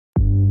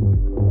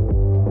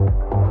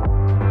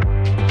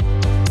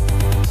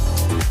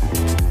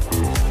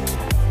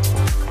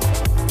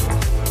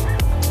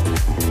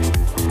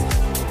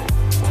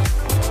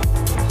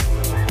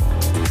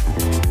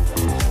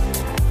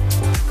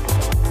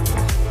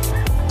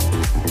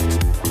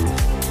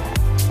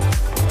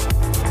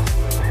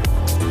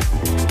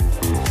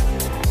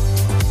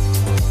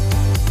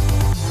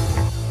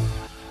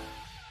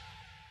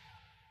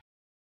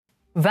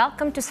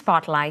Welcome to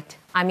Spotlight.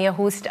 I'm your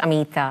host,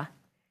 Amitha.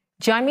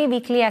 Join me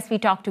weekly as we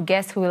talk to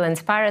guests who will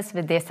inspire us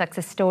with their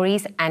success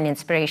stories and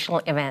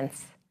inspirational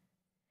events.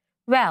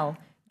 Well,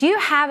 do you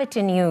have it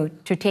in you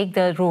to take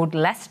the road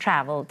less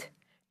traveled,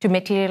 to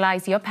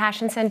materialize your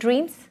passions and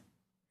dreams?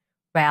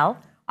 Well,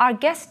 our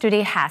guest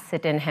today has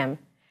it in him,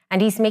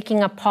 and he's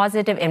making a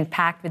positive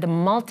impact with the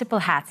multiple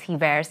hats he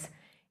wears,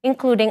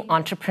 including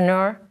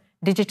entrepreneur,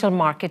 digital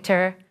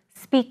marketer,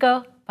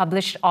 speaker,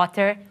 published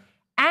author,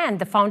 and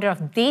the founder of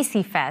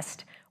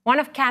DESIFEST, one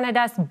of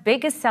Canada's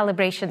biggest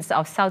celebrations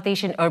of South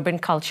Asian urban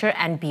culture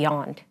and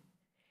beyond.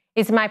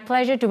 It's my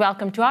pleasure to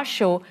welcome to our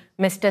show,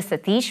 Mr.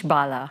 Sathish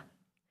Bala.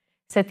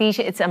 Sathish,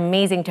 it's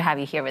amazing to have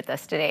you here with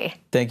us today.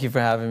 Thank you for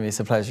having me. It's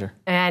a pleasure.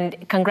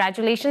 And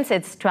congratulations.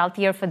 It's 12th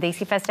year for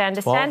DESIFEST, I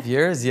understand. 12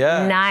 years,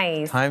 yeah.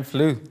 Nice. Time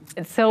flew.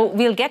 So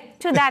we'll get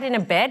to that in a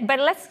bit, but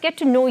let's get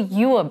to know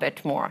you a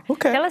bit more.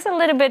 Okay. Tell us a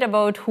little bit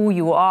about who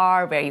you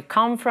are, where you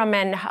come from,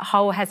 and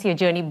how has your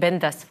journey been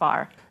thus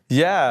far?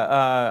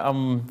 Yeah,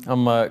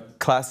 I'm a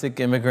classic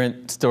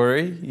immigrant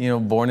story. You know,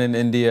 born in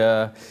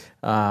India,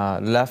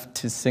 left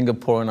to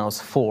Singapore when I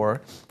was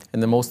 4.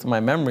 And then most of my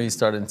memories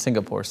started in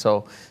Singapore.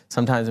 So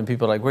sometimes when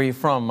people are like, where are you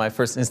from? My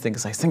first instinct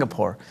is like,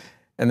 Singapore.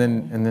 And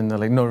then they're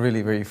like, no,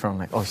 really, where are you from? I'm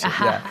like, oh, shit,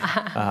 yeah.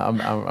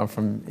 I'm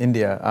from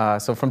India.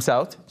 So from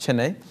South,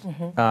 Chennai.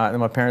 And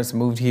my parents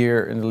moved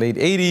here in the late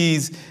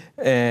 80s.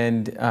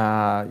 And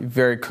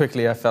very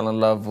quickly, I fell in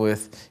love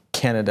with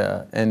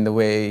Canada and the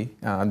way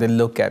they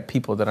look at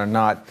people that are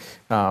not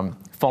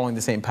following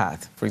the same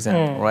path, for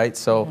example, right?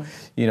 So,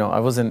 you know, I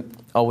wasn't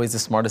always the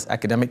smartest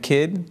academic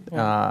kid,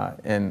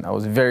 and I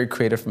was very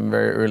creative from a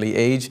very early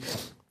age.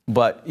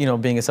 But, you know,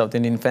 being a South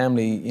Indian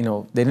family, you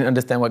know, they didn't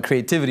understand what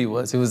creativity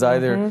was. It was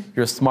either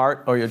you're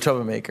smart or you're a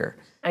troublemaker.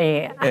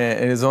 Yeah.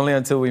 And it was only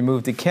until we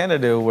moved to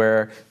Canada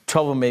where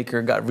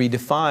troublemaker got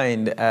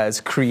redefined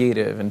as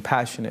creative and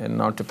passionate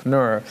and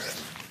entrepreneur.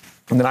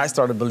 And then I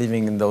started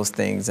believing in those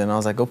things, and I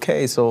was like,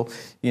 okay, so,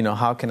 you know,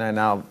 how can I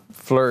now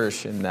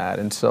flourish in that?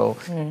 And so,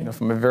 you know,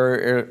 from a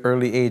very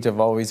early age,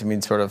 I've always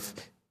been sort of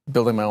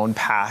building my own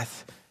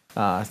path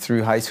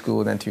through high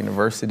school, then to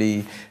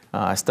university.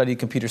 I studied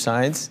computer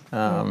science,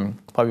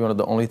 probably one of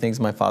the only things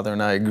my father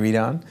and I agreed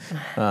on.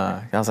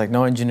 I was like,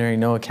 no engineering,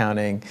 no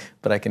accounting,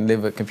 but I can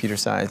live with computer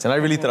science. And I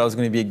really thought I was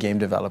going to be a game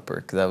developer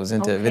because I was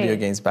into video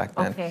games back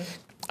then.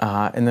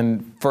 And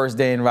then first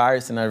day in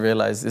Ryerson, I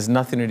realized there's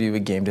nothing to do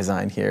with game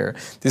design here.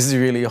 This is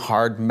really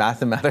hard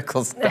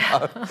mathematical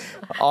stuff.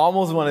 I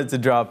almost wanted to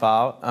drop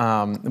out,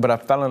 but I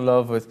fell in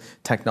love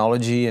with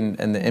technology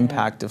and the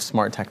impact of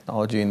smart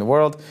technology in the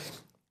world.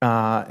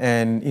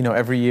 And, you know,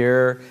 every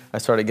year I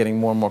started getting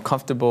more and more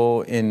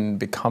comfortable in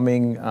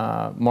becoming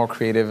more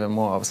creative and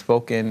more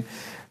outspoken.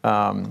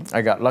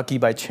 I got lucky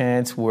by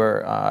chance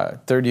where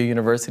third year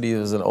university, there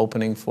was an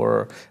opening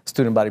for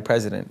student body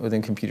president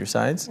within computer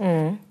science.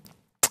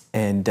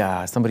 And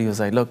somebody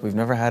was like, look, we've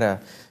never had an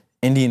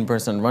Indian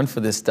person run for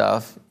this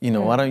stuff. You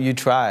know, why don't you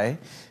try?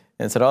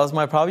 And so that was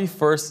my probably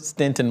first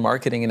stint in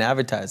marketing and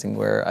advertising,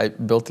 where I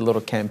built a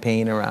little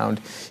campaign around,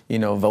 you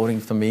know, voting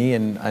for me,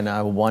 and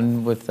I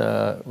won with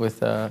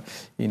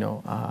you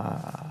know,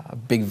 a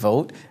big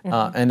vote.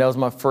 And that was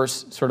my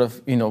first sort of,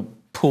 you know,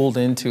 pulled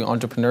into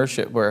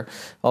entrepreneurship, where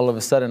all of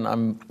a sudden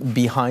I'm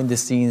behind the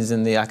scenes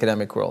in the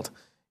academic world.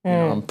 You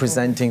know, I'm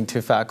presenting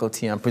to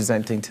faculty, I'm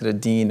presenting to the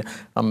dean,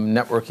 I'm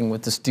networking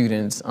with the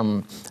students,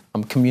 I'm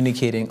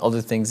communicating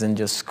other things than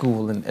just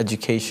school and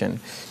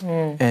education.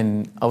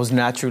 And I was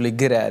naturally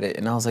good at it.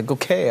 And I was like,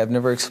 okay, I've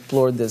never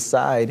explored this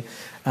side.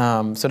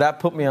 So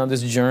that put me on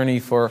this journey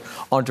for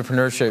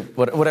entrepreneurship,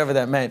 whatever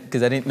that meant,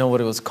 because I didn't know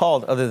what it was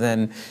called, other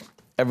than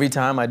every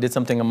time I did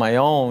something on my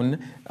own,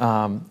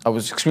 I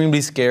was extremely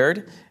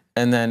scared,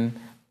 and then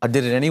I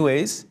did it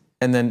anyways.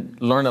 And then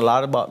learn a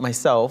lot about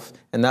myself,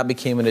 and that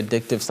became an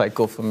addictive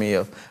cycle for me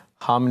of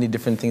how many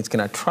different things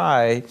can I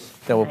try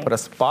that will put a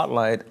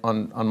spotlight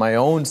on my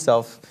own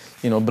self,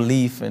 you know,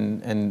 belief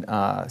and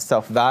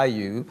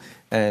self-value,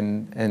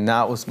 and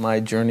that was my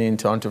journey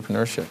into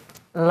entrepreneurship.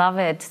 Love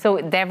it. So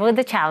there were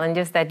the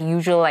challenges that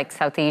usual like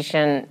South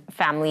Asian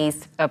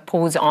families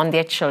pose on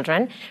their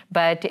children,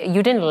 but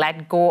you didn't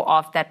let go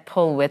of that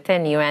pull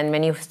within you, and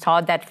when you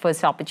saw that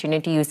first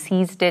opportunity, you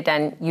seized it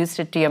and used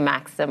it to your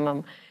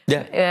maximum.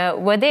 Yeah.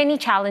 Were there any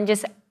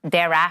challenges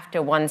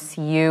thereafter once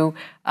you,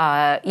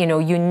 you know,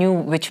 you knew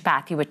which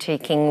path you were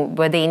taking?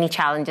 Were there any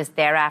challenges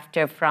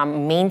thereafter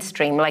from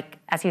mainstream? Like,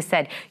 as you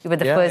said, you were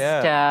the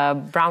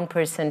first brown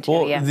person to...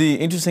 Well, the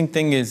interesting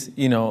thing is,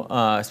 you know,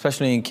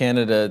 especially in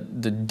Canada,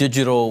 the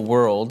digital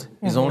world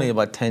is only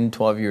about 10,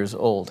 12 years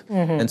old.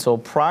 And so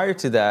prior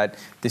to that,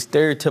 the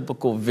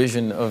stereotypical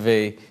vision of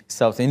a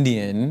South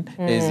Indian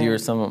is you're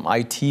some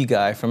IT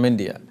guy from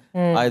India.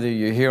 Either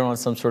you're here on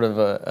some sort of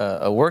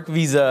a work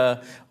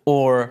visa,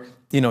 or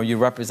you know, you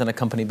represent a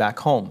company back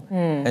home.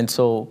 And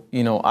so,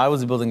 you know, I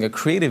was building a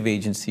creative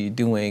agency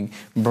doing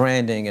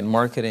branding and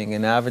marketing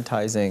and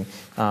advertising.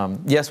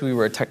 Yes, we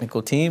were a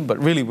technical team, but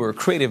really we're a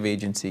creative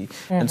agency.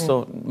 And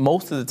so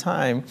most of the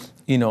time,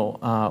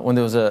 when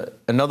there was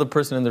another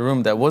person in the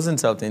room that wasn't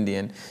South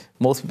Indian,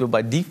 most people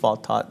by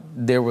default thought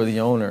they were the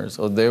owners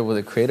or they were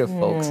the creative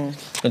folks.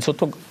 And so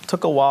it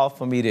took a while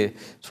for me to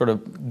sort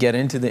of get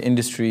into the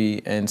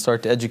industry and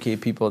start to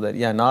educate people that,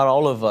 yeah, not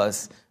all of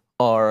us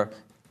are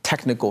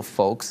technical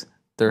folks.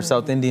 There are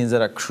South Indians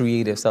that are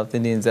creative, South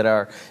Indians that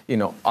are,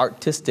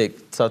 artistic,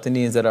 South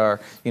Indians that are,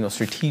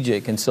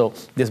 strategic. And so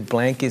this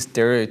blanket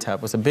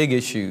stereotype was a big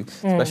issue,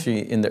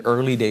 especially in the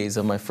early days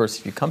of my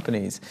first few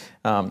companies.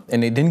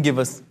 And it didn't give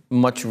us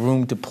much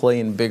room to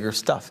play in bigger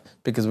stuff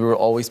because we were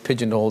always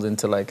pigeonholed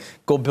into like,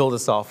 go build a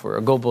software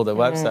or go build a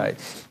website.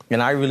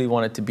 And I really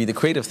wanted to be the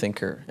creative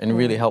thinker and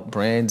really help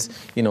brands,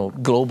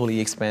 globally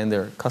expand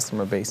their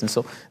customer base. And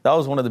so that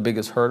was one of the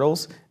biggest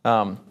hurdles.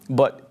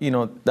 But,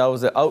 that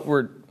was the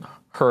outward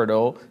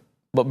hurdle,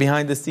 but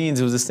behind the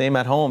scenes, it was the same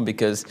at home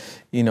because,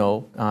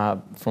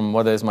 from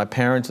whether it's my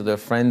parents or their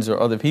friends or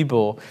other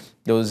people,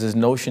 there was this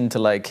notion to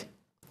like,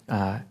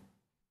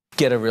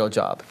 get a real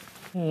job.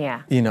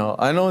 Yeah.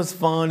 I know it's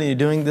fun and you're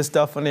doing this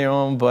stuff on your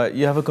own, but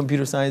you have a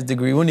computer science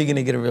degree. When are you going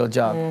to get a real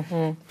job?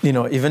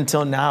 Even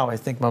till now, I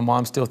think my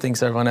mom still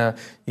thinks I run a,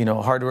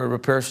 hardware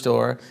repair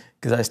store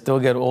because I still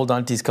get old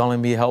aunties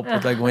calling me help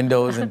with like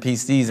Windows and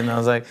PCs. And I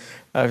was like,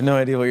 I have no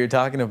idea what you're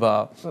talking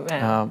about.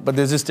 But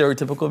there's this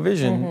stereotypical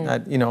vision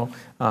that,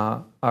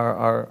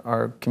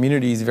 our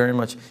community is very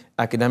much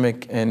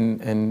academic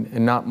and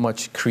not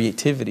much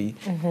creativity.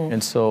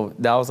 And so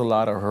that was a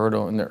lot of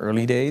hurdle in the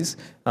early days.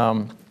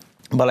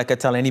 But like I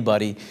tell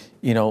anybody,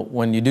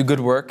 when you do good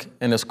work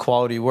and it's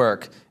quality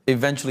work,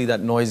 eventually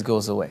that noise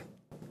goes away.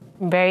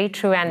 Very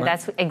true, and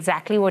that's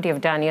exactly what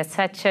you've done. You're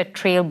such a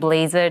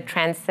trailblazer,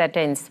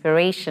 trendsetter,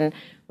 inspiration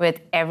with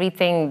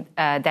everything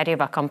that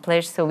you've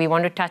accomplished. So we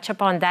want to touch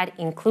upon that,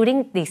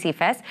 including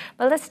DESIFEST.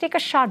 But let's take a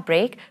short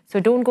break, so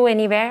don't go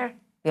anywhere.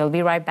 We'll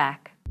be right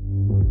back.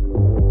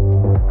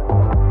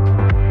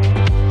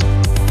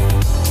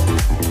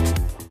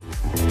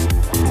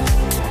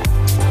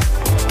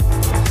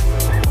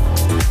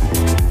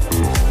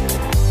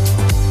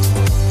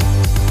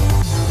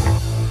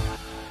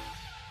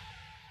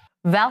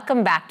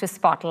 Welcome back to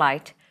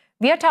Spotlight.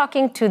 We are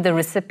talking to the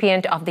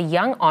recipient of the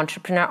Young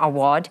Entrepreneur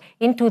Award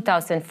in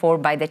 2004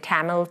 by the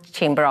Tamil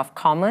Chamber of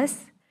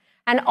Commerce,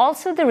 and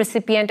also the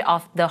recipient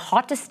of the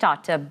Hottest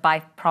Startup by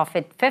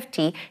Profit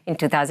 50 in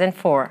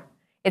 2004.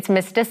 It's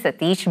Mr.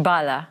 Sathish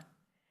Bala.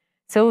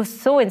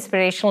 So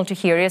inspirational to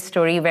hear your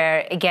story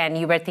where, again,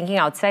 you were thinking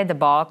outside the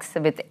box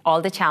with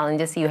all the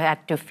challenges you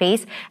had to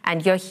face,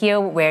 and you're here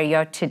where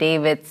you're today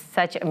with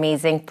such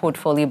amazing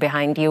portfolio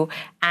behind you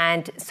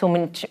and so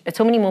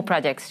many more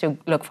projects to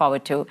look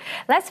forward to.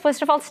 Let's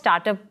first of all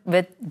start up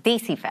with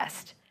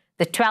DESIFEST,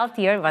 the 12th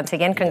year. Once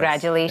again,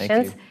 congratulations.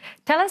 Yes, thank you.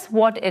 Tell us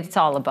what it's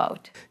all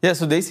about. Yeah,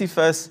 so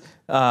DESIFEST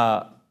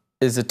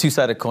is a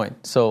two-sided coin.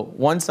 So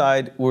one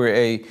side, we're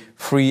a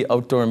free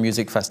outdoor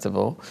music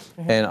festival,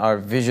 and our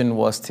vision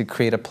was to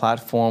create a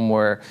platform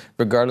where,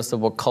 regardless of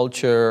what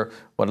culture,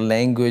 what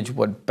language,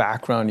 what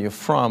background you're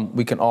from,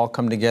 we can all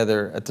come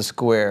together at the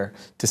square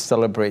to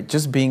celebrate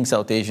just being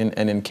South Asian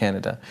and in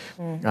Canada.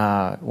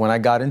 When I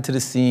got into the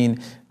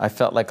scene, I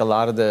felt like a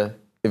lot of the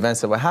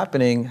events that were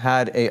happening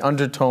had an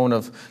undertone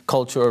of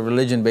culture or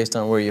religion based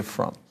on where you're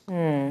from.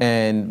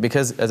 And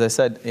because, as I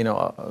said,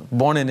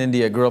 born in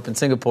India, grew up in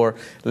Singapore,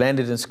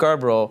 landed in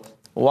Scarborough,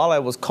 while I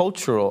was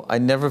cultural, I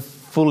never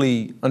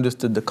fully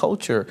understood the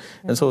culture.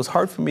 And so it was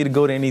hard for me to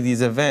go to any of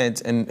these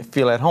events and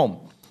feel at home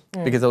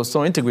because I was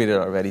so integrated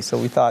already. So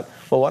we thought,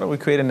 well, why don't we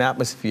create an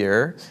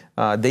atmosphere?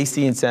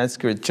 Desi in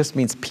Sanskrit just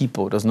means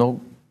people. There's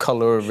no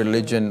color,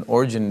 religion,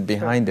 origin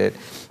behind it.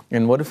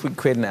 And what if we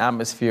create an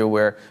atmosphere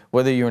where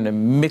whether you're in a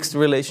mixed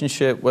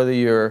relationship, whether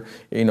you're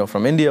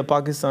from India,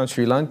 Pakistan,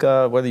 Sri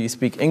Lanka, whether you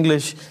speak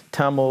English,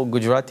 Tamil,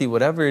 Gujarati,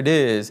 whatever it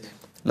is,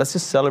 let's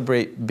just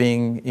celebrate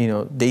being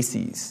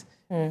Desis,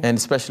 and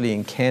especially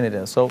in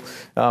Canada. So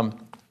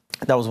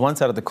that was one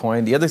side of the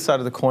coin. The other side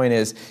of the coin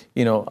is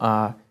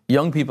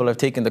young people have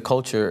taken the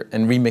culture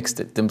and remixed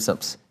it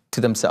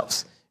to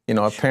themselves.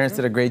 Our parents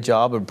did a great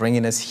job of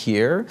bringing us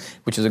here,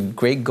 which is a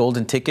great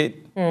golden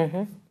ticket.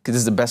 Because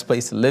this is the best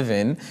place to live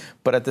in.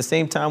 But at the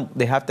same time,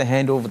 they have to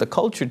hand over the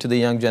culture to the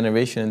young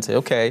generation and say,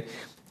 okay,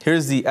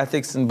 here's the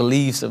ethics and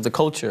beliefs of the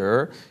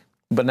culture,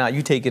 but now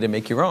you take it and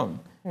make your own.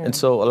 And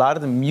so a lot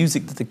of the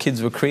music that the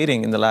kids were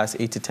creating in the last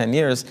 8 to 10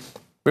 years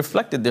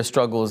reflected their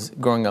struggles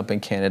growing up in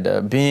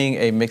Canada, being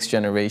a mixed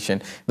generation.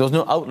 There was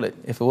no outlet.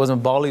 If it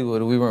wasn't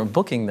Bollywood, we weren't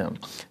booking them.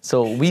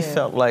 So we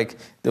felt like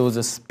there was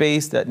a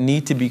space that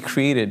needed to be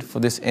created for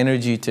this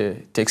energy to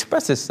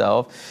express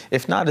itself.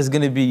 If not, it's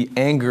going to be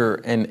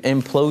anger and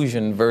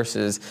implosion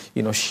versus,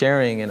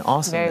 sharing and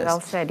awesomeness. Very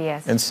well said,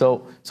 yes. And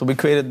so we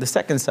created the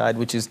second side,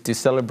 which is to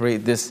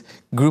celebrate this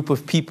group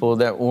of people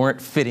that weren't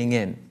fitting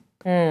in.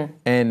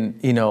 And,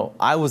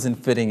 I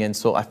wasn't fitting in,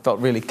 so I felt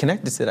really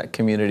connected to that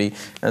community.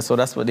 And so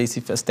that's what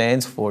DESIFEST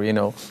stands for.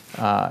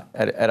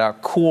 At our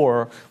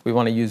core, we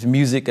want to use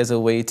music as a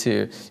way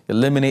to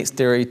eliminate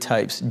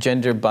stereotypes,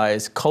 gender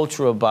bias,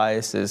 cultural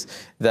biases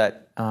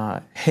that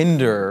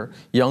hinder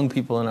young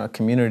people in our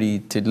community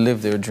to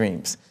live their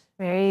dreams.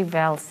 Very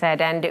well said,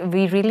 and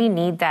we really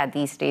need that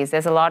these days.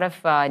 There's a lot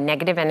of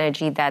negative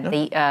energy that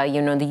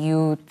the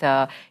youth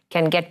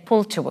can get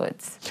pulled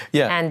towards.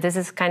 Yeah. And this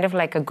is kind of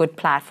like a good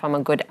platform, a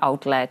good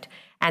outlet.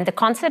 And the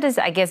concert is,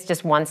 I guess,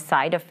 just one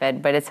side of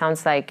it, but it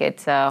sounds like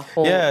it's a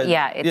whole.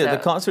 The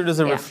concert is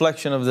a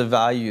reflection of the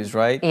values,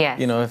 right? Yes.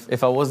 You know,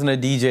 if I wasn't a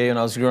DJ and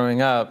I was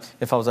growing up,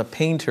 if I was a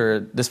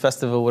painter, this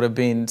festival would have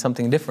been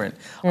something different.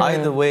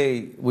 Either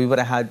way, we would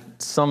have had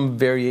some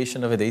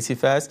variation of a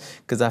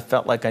DESIFEST because I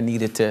felt like I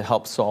needed to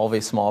help solve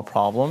a small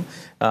problem.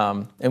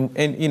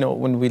 And you know,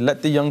 when we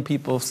let the young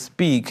people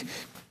speak,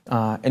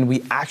 and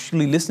we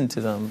actually listen to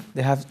them,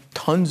 they have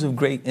tons of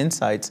great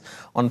insights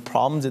on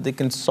problems that they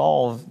can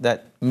solve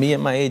that me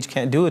at my age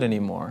can't do it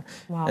anymore.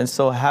 Wow. And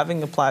so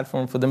having a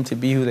platform for them to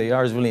be who they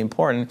are is really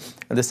important.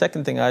 And the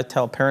second thing I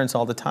tell parents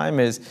all the time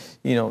is,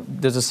 you know,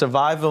 there's a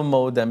survival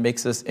mode that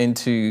makes us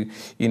into,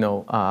 you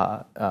know,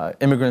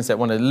 immigrants that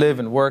want to live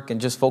and work and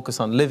just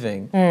focus on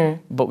living.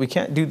 But we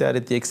can't do that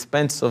at the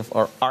expense of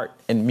our art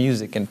and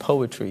music and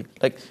poetry.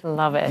 Like,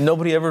 love it.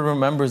 Nobody ever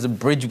remembers the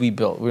bridge we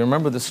built. We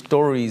remember the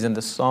stories and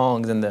the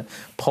songs and the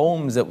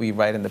poems that we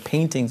write and the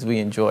paintings we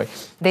enjoy.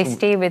 They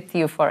stay with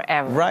you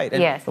forever. Right.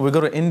 And yes. we go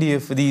to India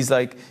for these,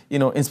 like, you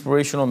know,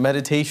 inspirational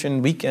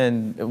meditation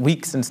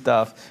weeks and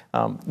stuff.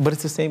 But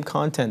it's the same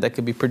content that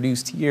could be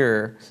produced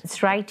here.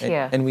 It's right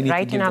here, and we need right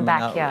to give in our them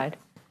backyard.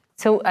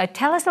 So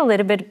tell us a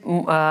little bit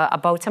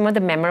about some of the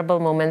memorable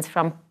moments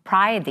from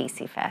prior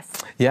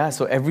DESIFEST. Yeah,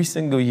 so every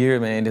single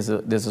year, man, there's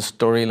a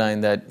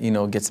storyline that, you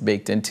know, gets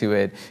baked into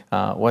it.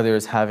 Whether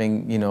it's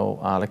having, you know,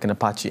 like an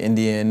Apache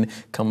Indian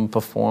come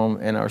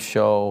perform in our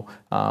show,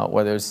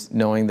 whether it's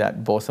knowing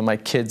that both of my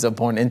kids are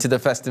born into the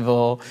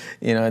festival,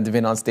 you know, and they've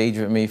been on stage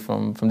with me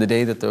from the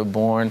day that they're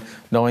born,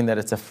 knowing that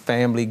it's a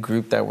family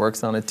group that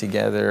works on it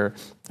together,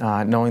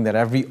 knowing that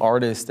every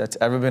artist that's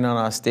ever been on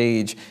our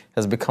stage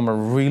has become a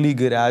really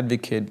good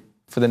advocate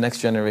for the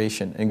next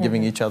generation and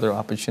giving each other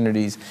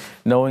opportunities,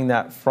 knowing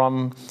that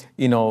from,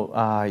 you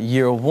know,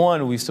 year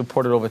one, we've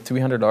supported over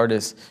 300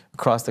 artists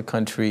across the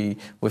country.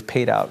 We've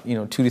paid out, you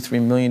know, $2 to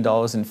 $3 million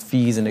in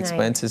fees and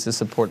expenses to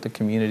support the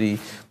community.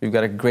 We've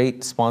got a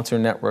great sponsor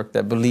network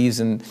that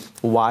believes in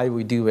why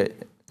we do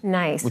it.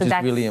 Nice. Which is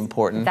really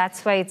important.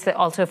 That's why it's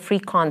also a free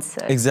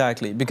concert.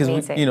 Exactly,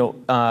 because you know,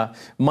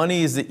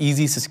 money is the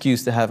easiest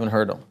excuse to have a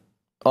hurdle.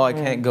 Oh, I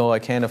can't go, I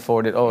can't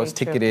afford it, oh, it's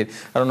ticketed,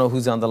 I don't know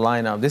who's on the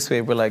line now. This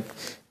way, we're like,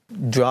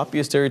 drop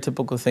your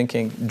stereotypical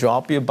thinking,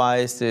 drop your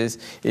biases.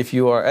 If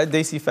you are at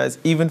DESIFEST,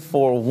 even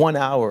for 1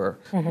 hour,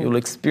 you'll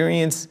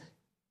experience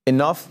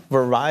enough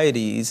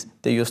varieties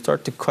that you'll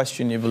start to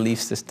question your belief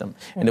system.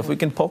 And if we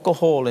can poke a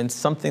hole in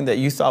something that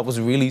you thought was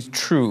really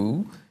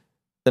true,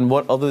 then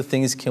what other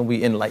things can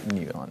we enlighten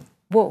you on?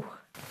 Whoa.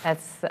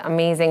 That's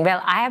amazing.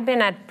 Well, I have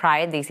been at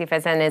prior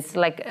DESIFEST, and it's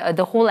like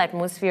the whole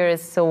atmosphere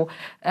is so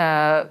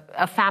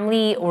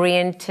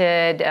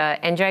family-oriented,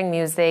 enjoying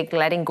music,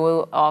 letting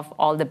go of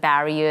all the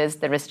barriers,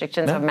 the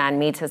restrictions of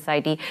man-made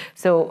society.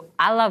 So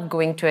I love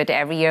going to it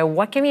every year.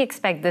 What can we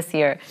expect this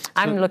year?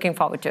 I'm looking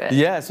forward to it.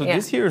 Yeah, so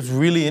this year is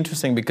really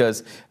interesting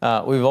because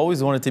we've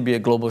always wanted to be a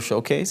global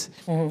showcase.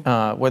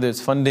 Whether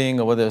it's funding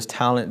or whether it's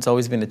talent, it's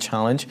always been a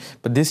challenge.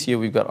 But this year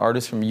we've got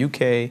artists from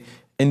UK,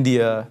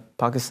 India,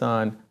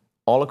 Pakistan,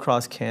 all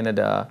across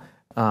Canada,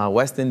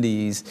 West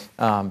Indies,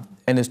 and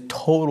it's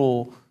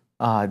total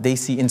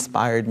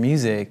Desi-inspired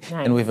music.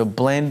 Nice. And we have a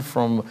blend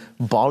from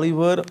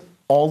Bollywood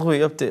all the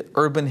way up to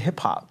urban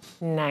hip-hop.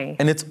 Nice.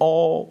 And it's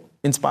all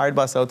inspired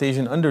by South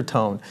Asian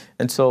undertone.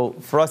 And so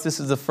for us, this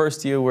is the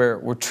first year where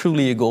we're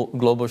truly a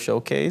global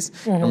showcase.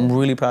 I'm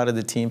really proud of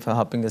the team for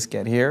helping us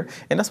get here.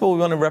 And that's what we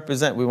want to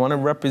represent. We want to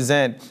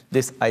represent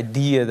this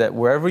idea that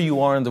wherever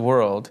you are in the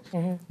world,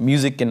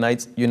 music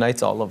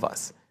unites all of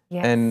us.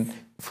 Yes. And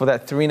for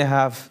that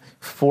 3.5,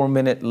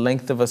 4-minute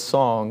length of a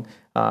song,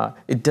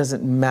 it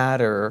doesn't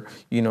matter,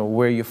 you know,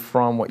 where you're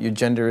from, what your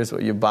gender is,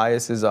 what your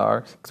biases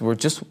are, because we're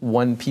just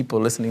one people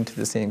listening to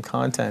the same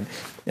content.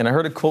 And I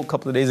heard a quote a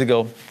couple of days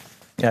ago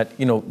that,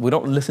 you know, we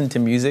don't listen to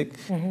music,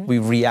 we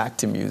react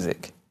to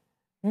music.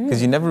 Because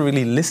you never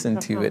really listen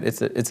to it.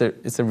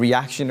 It's a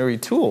reactionary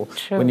tool.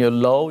 True. When you're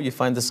low, you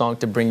find the song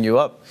to bring you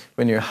up.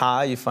 When you're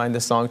high, you find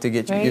the song to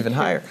get you even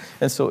higher.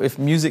 And so if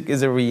music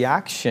is a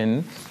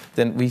reaction,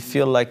 then we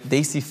feel like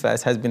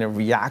DESIFEST has been a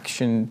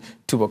reaction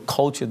to a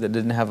culture that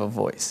didn't have a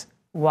voice.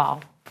 Wow.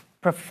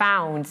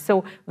 Profound.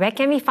 So where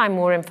can we find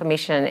more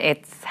information?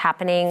 It's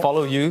happening.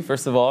 Follow you,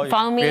 first of all.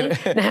 Follow me.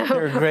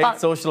 You're a great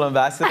social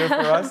ambassador for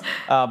us.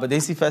 But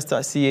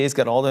DESIFEST.ca has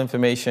got all the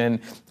information.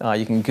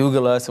 You can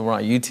Google us, and we're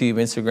on YouTube,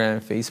 Instagram,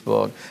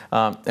 Facebook.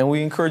 And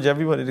we encourage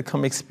everybody to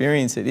come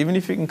experience it. Even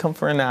if you can come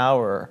for an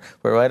hour.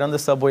 We're right on the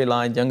subway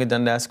line. Younger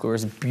Dundas Square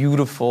is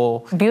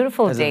beautiful.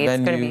 Beautiful as day. A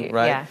venue, it's going to be,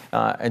 right?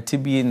 And to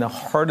be in the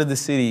heart of the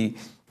city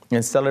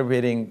and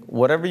celebrating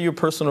whatever your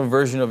personal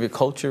version of your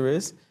culture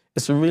is,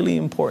 it's a really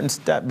important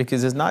step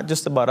because it's not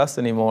just about us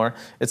anymore.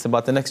 It's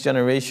about the next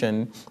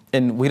generation.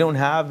 And we don't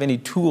have any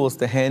tools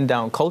to hand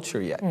down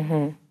culture yet.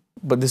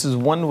 But this is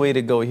one way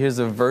to go. Here's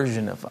a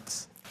version of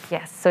us.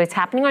 Yes, so it's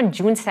happening on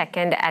June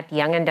 2nd at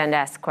Yonge and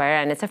Dundas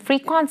Square, and it's a free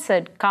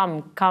concert.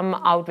 Come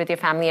out with your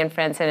family and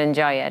friends and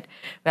enjoy it.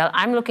 Well,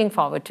 I'm looking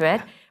forward to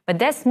it. But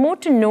there's more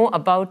to know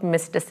about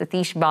Mr.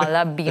 Sathish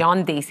Bala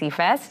beyond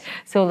DESIFEST.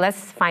 So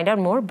let's find out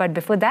more. But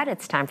before that,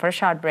 it's time for a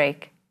short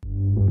break.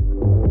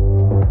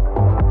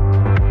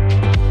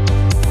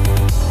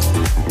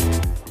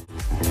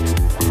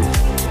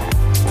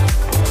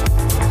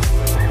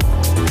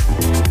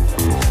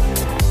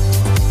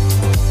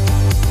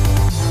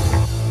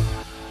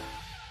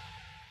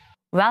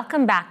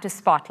 Welcome back to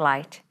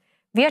Spotlight.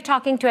 We are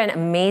talking to an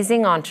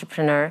amazing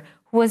entrepreneur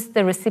who was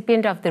the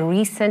recipient of the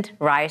recent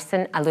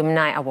Ryerson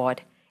Alumni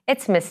Award.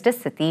 It's Mr.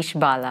 Sathish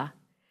Bala.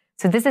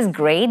 So this is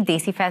great.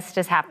 DESIFEST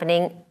is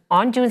happening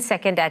on June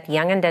 2nd at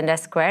Yonge and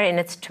Dundas Square in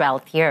its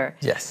 12th year.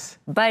 Yes.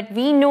 But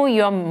we know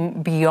you're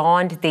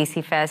beyond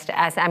DESIFEST.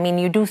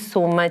 You do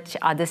so much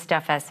other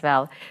stuff as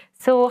well.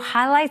 So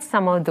highlight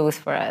some of those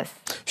for us.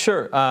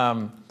 Sure.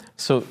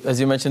 So as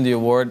you mentioned, the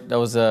award, that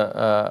was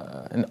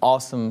an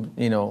awesome,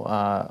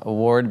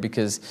 award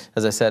because,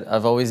 as I said,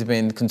 I've always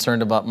been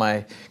concerned about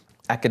my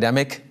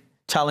academic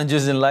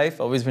challenges in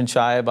life. Always been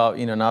shy about,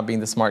 not being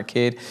the smart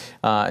kid.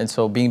 And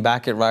so being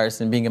back at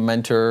Ryerson, being a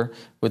mentor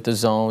with the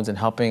zones and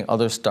helping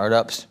other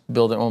startups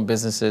build their own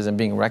businesses and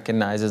being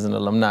recognized as an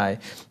alumni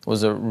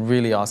was a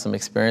really awesome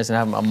experience. And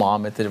having my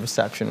mom at the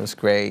reception was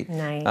great.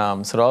 Nice.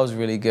 So that was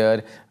really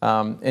good.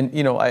 I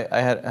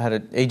had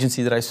an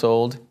agency that I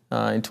sold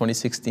in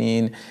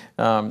 2016.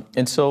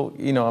 And so,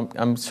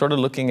 I'm sort of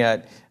looking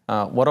at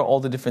what are all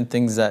the different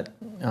things that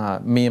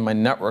me and my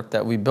network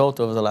that we built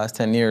over the last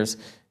 10 years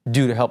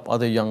do to help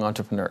other young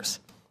entrepreneurs.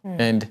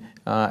 And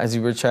as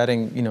we were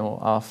chatting,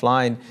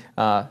 offline,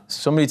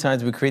 so many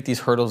times we create these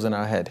hurdles in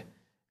our head,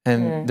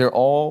 and they're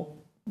all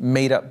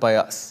made up by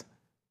us,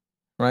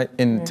 right?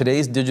 In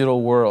today's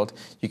digital world,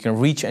 you can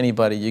reach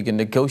anybody, you can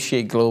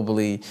negotiate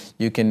globally,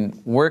 you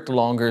can work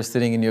longer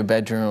sitting in your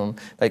bedroom.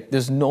 Like,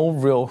 there's no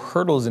real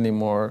hurdles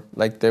anymore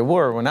like there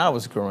were when I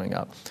was growing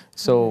up.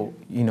 So,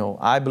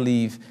 I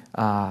believe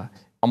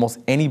almost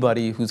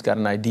anybody who's got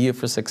an idea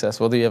for success,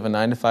 whether you have a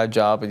 9-to-5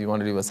 job or you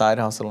want to do a side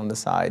hustle on the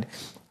side,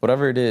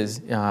 whatever it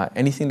is,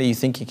 anything that you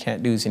think you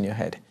can't do is in your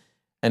head.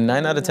 And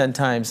 9 out of 10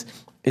 times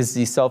is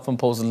these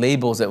self-imposed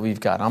labels that we've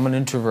got. I'm an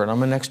introvert,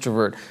 I'm an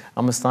extrovert,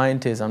 I'm a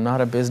scientist, I'm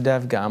not a biz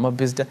dev guy, I'm a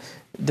biz dev.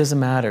 It doesn't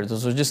matter.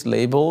 Those are just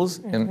labels.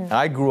 And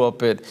I grew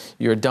up at,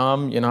 you're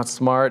dumb, you're not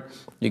smart,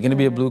 you're going to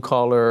be a blue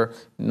collar,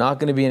 not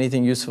going to be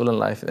anything useful in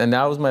life. And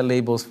that was my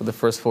labels for the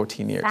first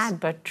 14 years. Sad,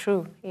 but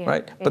true. Yeah.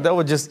 Right? Yeah. But that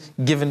was just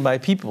given by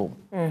people.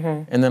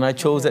 And then I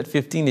chose at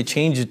 15 to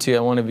change it to,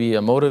 I want to be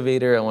a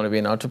motivator, I want to be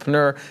an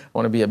entrepreneur, I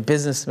want to be a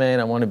businessman,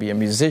 I want to be a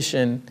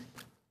musician.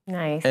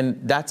 Nice. And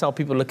that's how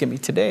people look at me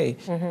today.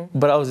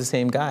 But I was the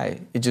same guy.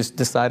 It just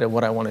decided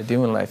what I want to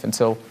do in life. And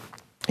so,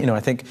 I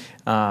think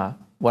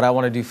what I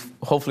want to do,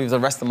 hopefully, for the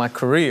rest of my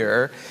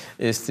career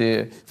is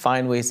to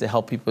find ways to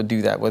help people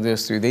do that, whether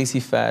it's through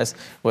DESIFEST,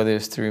 whether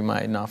it's through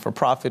my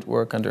not-for-profit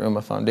work under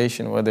UMA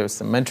Foundation, whether it's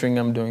the mentoring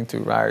I'm doing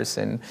through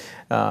Ryerson.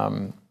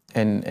 And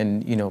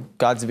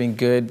God's been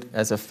good.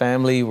 As a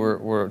family,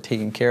 we're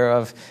taken care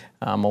of.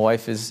 My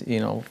wife is,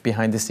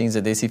 behind the scenes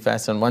at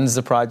DESIFEST and runs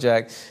the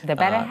project. The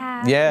better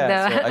half.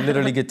 Yeah, so I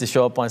literally get to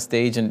show up on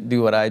stage and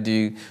do what I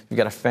do. We've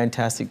got a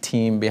fantastic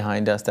team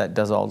behind us that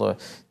does all the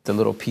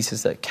little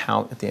pieces that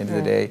count at the end of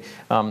the day.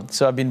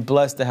 So I've been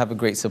blessed to have a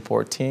great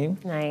support team.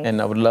 Nice.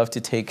 And I would love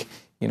to take,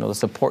 the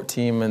support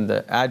team and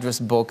the address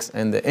books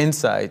and the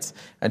insights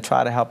and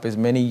try to help as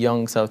many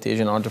young South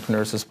Asian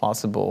entrepreneurs as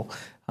possible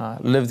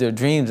live their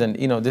dreams. And,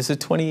 this is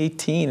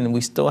 2018 and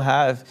we still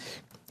have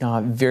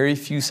very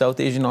few South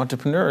Asian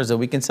entrepreneurs that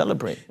we can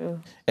celebrate.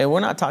 True. And we're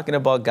not talking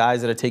about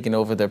guys that are taking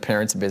over their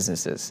parents'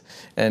 businesses.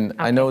 And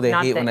I know they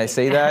hate when I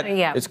say that.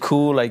 Yeah. It's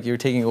cool, like you're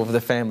taking over the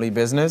family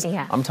business.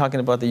 Yeah. I'm talking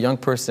about the young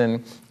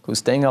person who's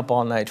staying up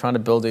all night trying to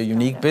build a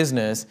unique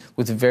business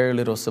with very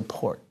little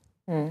support.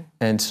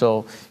 And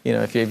so,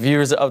 if your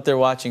viewers are out there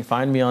watching,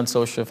 find me on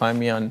social, find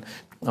me on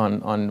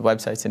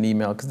websites and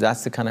email, because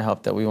that's the kind of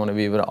help that we want to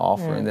be able to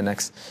offer in the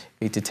next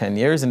 8 to 10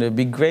 years. And it would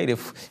be great if,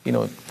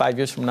 5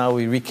 years from now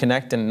we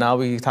reconnect and now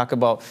we talk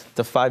about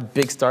the 5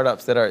 big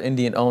startups that are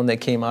Indian-owned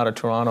that came out of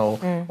Toronto,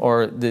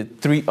 or the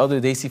 3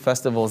 other Desi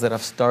festivals that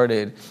have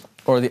started,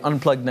 or the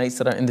unplugged nights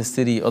that are in the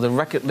city, or the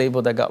record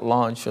label that got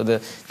launched, or the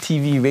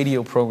TV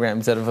radio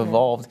programs that have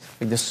evolved.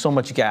 Like, there's so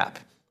much gap.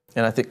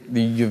 And I think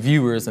your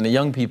viewers and the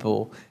young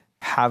people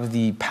have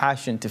the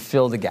passion to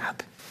fill the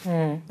gap.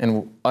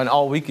 And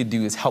all we could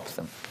do is help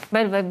them.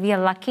 But we are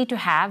lucky to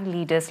have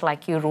leaders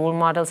like you, role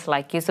models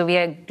like you. So we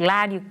are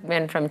glad you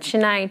went from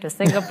Chennai to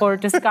Singapore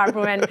to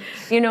Scarborough. And,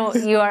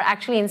 you are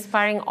actually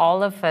inspiring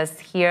all of us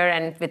here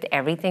and with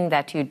everything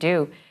that you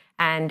do.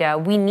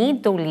 And we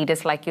need those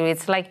leaders like you.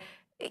 It's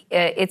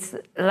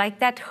like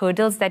that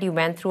hurdles that you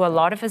went through. A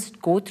lot of us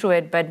go through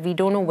it, but we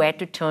don't know where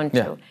to turn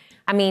to.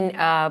 I mean,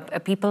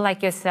 people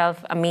like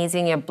yourself,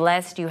 amazing, you're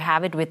blessed, you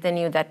have it within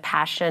you, that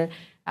passion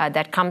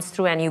that comes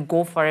through and you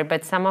go for it.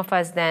 But some of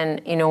us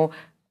then,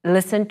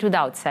 listen to the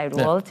outside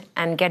world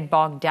and get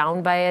bogged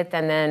down by it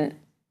and then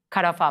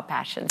cut off our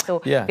passion.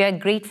 So we are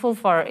grateful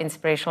for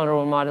inspirational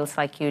role models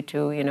like you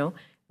to,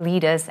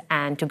 lead us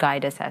and to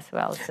guide us as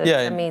well. So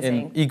it's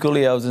amazing. And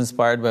equally, I was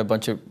inspired by a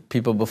bunch of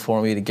people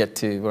before me to get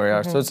to where I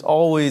are. So it's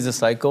always a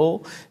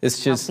cycle.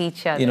 It's just,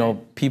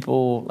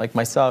 people like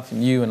myself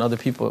and you and other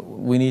people,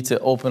 we need to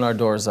open our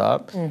doors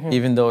up,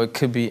 even though it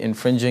could be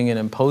infringing and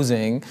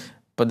imposing.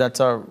 But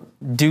that's our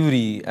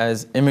duty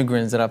as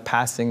immigrants that are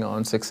passing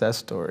on success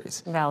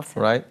stories. Well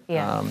said. Right?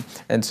 Yeah.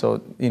 And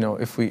so,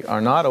 if we are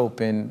not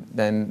open,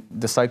 then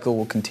the cycle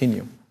will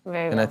continue.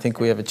 I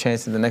think we have a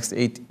chance in the next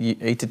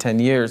 8 to 10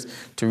 years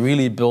to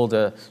really build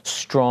a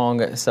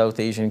strong South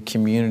Asian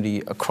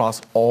community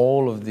across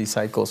all of these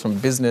cycles, from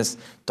business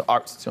to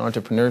arts to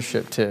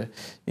entrepreneurship to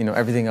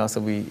everything else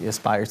that we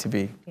aspire to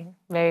be.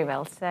 Very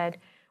well said.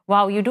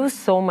 Wow, you do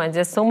so much.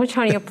 There's so much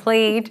on your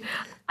plate.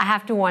 I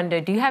have to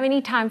wonder, do you have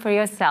any time for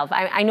yourself?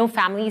 I know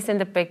family is in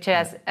the picture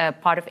as a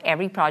part of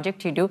every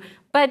project you do,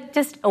 but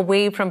just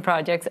away from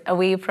projects,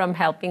 away from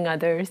helping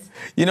others.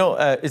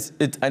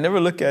 I never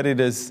look at it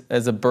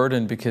as a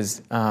burden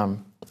because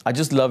I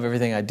just love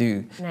everything I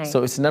do. Nice.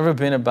 So it's never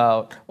been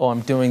about,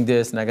 I'm doing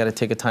this and I got to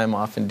take a time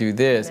off and do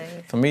this. Nice.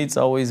 For me, it's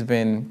always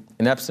been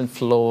an ebbs and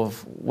flow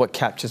of what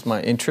captures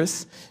my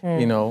interest.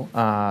 When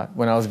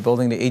I was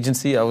building the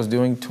agency, I was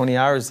doing 20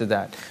 hours of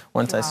that.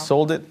 Once I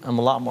sold it, I'm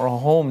a lot more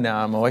home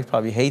now. My wife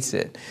probably hates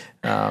it.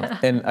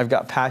 And I've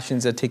got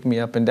passions that take me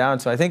up and down.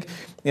 So I think,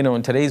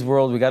 in today's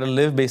world, we got to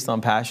live based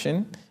on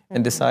passion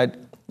and decide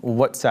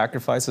what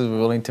sacrifices we're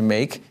willing to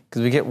make,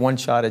 because we get one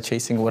shot at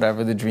chasing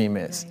whatever the dream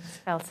is.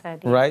 Well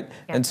said. Right?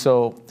 Yeah. And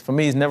so for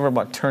me, it's never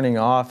about turning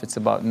off. It's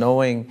about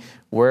knowing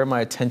where my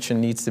attention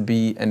needs to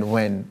be and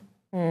when.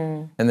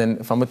 And then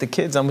if I'm with the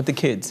kids, I'm with the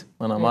kids.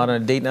 When I'm out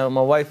on a date night with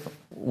my wife,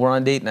 we're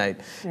on date night.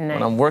 Nice.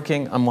 When I'm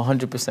working, I'm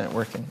 100%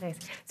 working. Nice.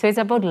 So it's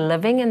about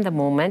living in the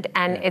moment,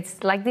 and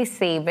it's like they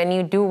say, when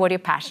you do what you're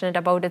passionate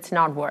about, it's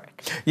not work.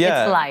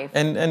 Yeah. It's life.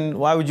 And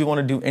why would you want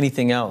to do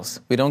anything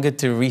else? We don't get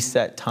to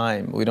reset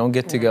time. We don't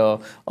get to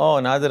go,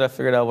 now that I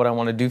figured out what I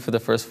want to do for the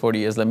first 40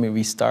 years, let me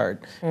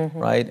restart,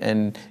 right?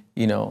 And,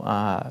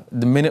 the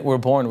minute we're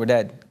born, we're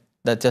dead.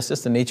 That's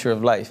just the nature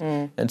of life.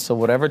 And so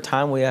whatever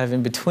time we have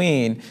in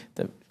between,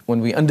 when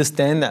we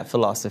understand that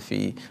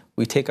philosophy,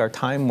 we take our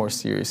time more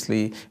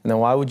seriously. And then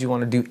why would you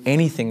want to do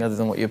anything other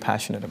than what you're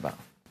passionate about?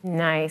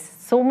 Nice.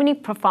 So many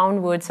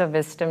profound words of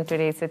wisdom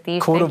today,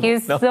 Sathish. Quotable. Thank you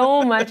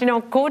so much.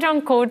 Quote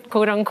unquote,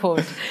 quote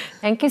unquote.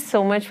 Thank you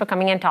so much for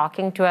coming and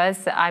talking to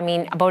us.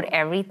 About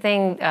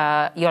everything,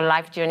 your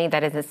life journey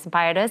that has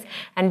inspired us.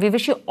 And we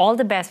wish you all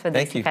the best for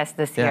DESIFEST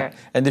this year.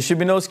 And there should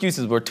be no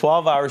excuses. We're a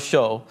 12-hour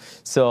show.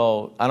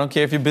 So I don't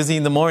care if you're busy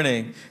in the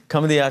morning,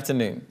 come in the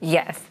afternoon.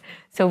 Yes.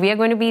 So we are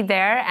going to be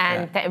there,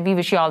 and we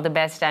wish you all the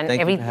best, and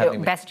every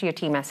best to your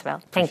team as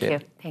well. Thank you.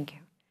 Thank you.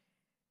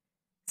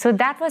 So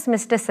that was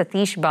Mr.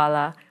 Sathish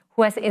Bala,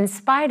 who has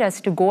inspired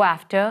us to go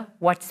after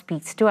what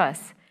speaks to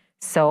us.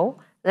 So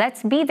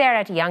let's be there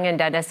at Young and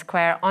Dada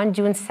Square on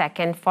June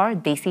 2nd for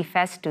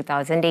DESIFEST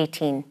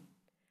 2018.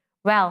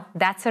 Well,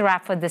 that's a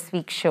wrap for this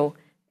week's show.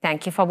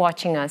 Thank you for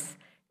watching us.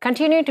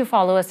 Continue to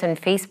follow us on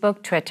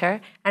Facebook, Twitter,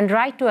 and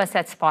write to us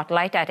at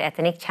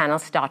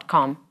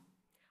spotlight@ethnicchannels.com.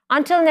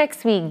 Until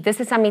next week,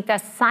 this is Amitha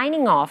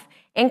signing off,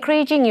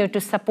 encouraging you to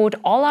support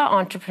all our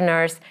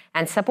entrepreneurs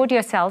and support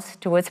yourselves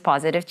towards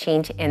positive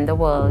change in the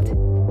world.